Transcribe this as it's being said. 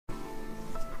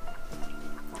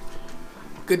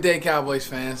Good day, Cowboys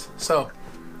fans. So,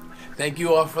 thank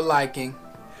you all for liking.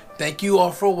 Thank you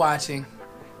all for watching.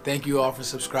 Thank you all for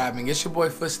subscribing. It's your boy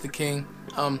Foots the King.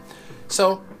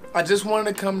 So I just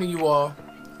wanted to come to you all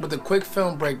with a quick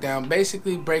film breakdown,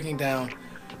 basically breaking down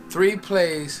 3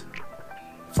 plays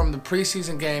from the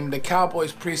preseason game, the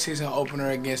Cowboys preseason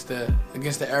opener against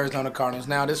the Arizona Cardinals.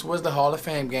 Now, this was the Hall of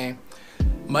Fame game.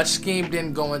 Much scheme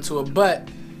didn't go into it, but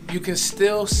you can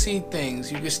still see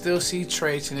things. You can still see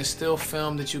traits, and it's still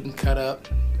film that you can cut up.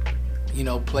 You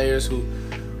know, players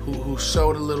who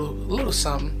showed a little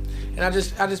something. And I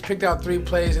just picked out 3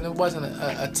 plays, and it wasn't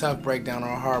a tough breakdown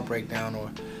or a hard breakdown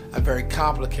or a very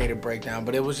complicated breakdown,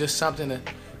 but it was just something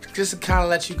to kind of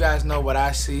let you guys know what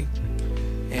I see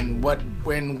and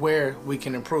where we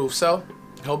can improve. So,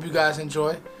 hope you guys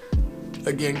enjoy.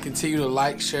 Again, continue to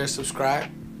like, share, subscribe,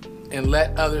 and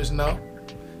let others know.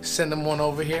 Send them on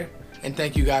over here. And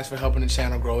thank you guys for helping the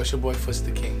channel grow. It's your boy Foots the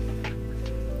King.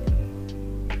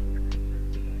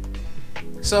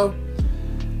 So,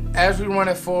 as we run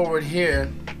it forward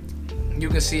here, you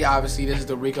can see obviously this is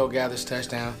the Rico Gathers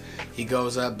touchdown. He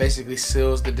goes up, basically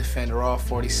seals the defender off,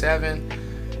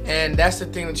 47. And that's the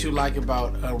thing that you like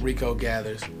about Rico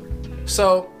Gathers.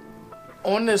 So,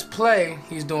 on this play,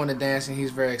 he's doing the dancing.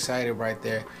 He's very excited right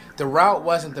there. The route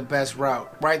wasn't the best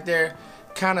route. Right there,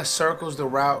 kind of circles the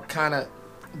route, kind of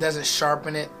doesn't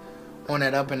sharpen it on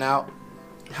that up and out.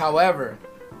 However,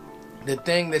 the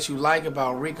thing that you like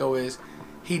about Rico is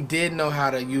he did know how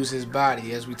to use his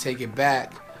body. As we take it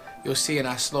back, you'll see, and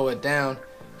I slow it down,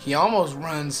 he almost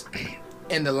runs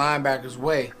in the linebacker's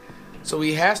way. So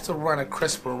he has to run a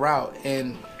crisper route.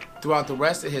 And throughout the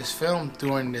rest of his film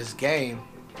during this game,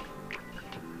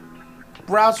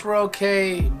 routes were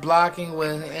okay, blocking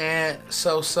was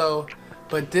so-so,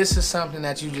 but this is something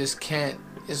that you just can't,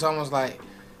 it's almost like,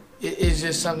 it's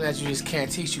just something that you just can't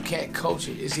teach. You can't coach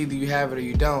it. It's either you have it or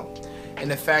you don't.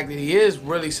 And the fact that he is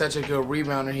really such a good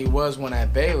rebounder, he was one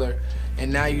at Baylor,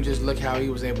 and now you just look how he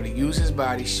was able to use his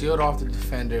body, shield off the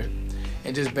defender,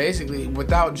 and just basically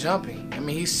without jumping. I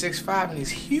mean, he's 6'5" and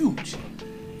he's huge,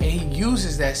 and he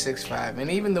uses that 6'5",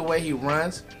 and even the way he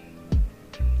runs,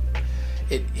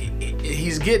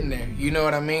 he's getting there. You know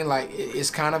what I mean? Like, it's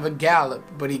kind of a gallop,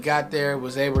 but he got there,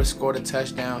 was able to score the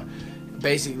touchdown,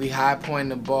 basically high pointing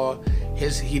the ball.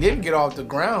 He didn't get off the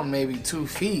ground maybe 2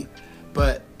 feet,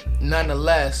 but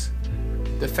nonetheless,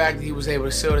 the fact that he was able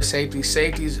to seal the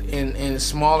safeties in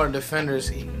smaller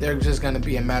defenders, they're just going to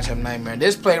be a matchup nightmare.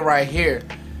 This play right here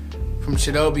from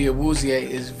Chido Gets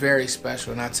is very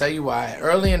special, and I'll tell you why.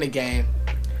 Early in the game,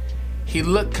 he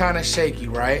looked kind of shaky,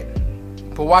 right?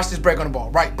 But watch this break on the ball.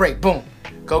 Right, break, boom,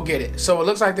 go get it. So it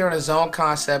looks like they're in a zone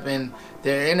concept, and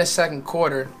they're in the second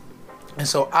quarter. And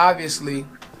so obviously,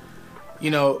 you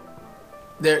know,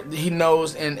 he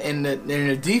knows, and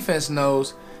the defense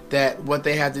knows that what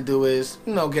they have to do is,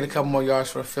 you know, get a couple more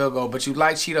yards for a field goal. But you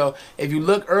like Chido, if you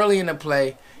look early in the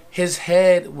play, his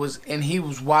head was, and he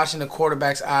was watching the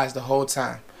quarterback's eyes the whole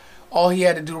time. All he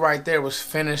had to do right there was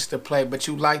finish the play. But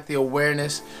you like the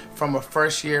awareness from a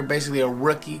first year, basically a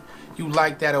rookie. You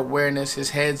like that awareness. His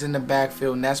head's in the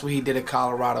backfield, and that's what he did at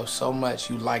Colorado so much.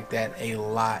 You like that a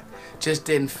lot. Just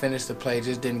didn't finish the play,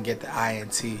 just didn't get the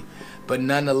INT. But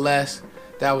nonetheless,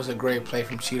 that was a great play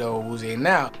from Chido Gets.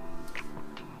 Now,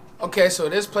 okay, so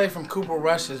this play from Cooper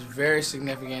Rush is very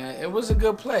significant. It was a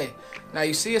good play. Now,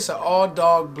 you see it's an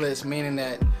all-dog blitz, meaning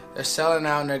that they're selling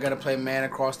out and they're going to play man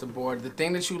across the board. The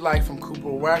thing that you like from Cooper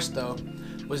Rush, though,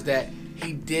 was that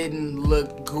he didn't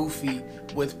look goofy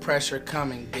with pressure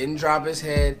coming. Didn't drop his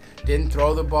head, didn't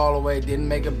throw the ball away, didn't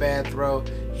make a bad throw.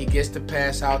 He gets the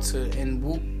pass out to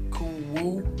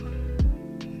Nwuku.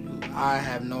 I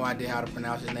have no idea how to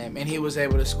pronounce his name. And he was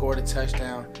able to score the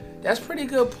touchdown. That's pretty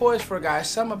good poise for a guy.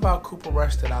 Something about Cooper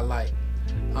Rush that I like.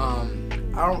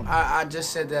 I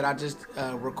just said that I just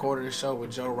recorded a show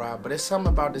with Joe Rob, but it's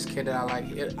something about this kid that I like.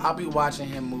 I'll be watching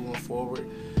him moving forward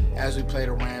as we play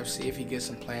the Rams, see if he gets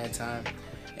some playing time,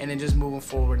 and then just moving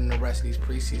forward in the rest of these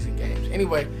preseason games.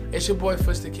 Anyway, it's your boy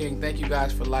Foots the King. Thank you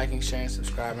guys for liking, sharing,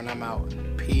 subscribing. I'm out.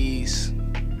 Peace.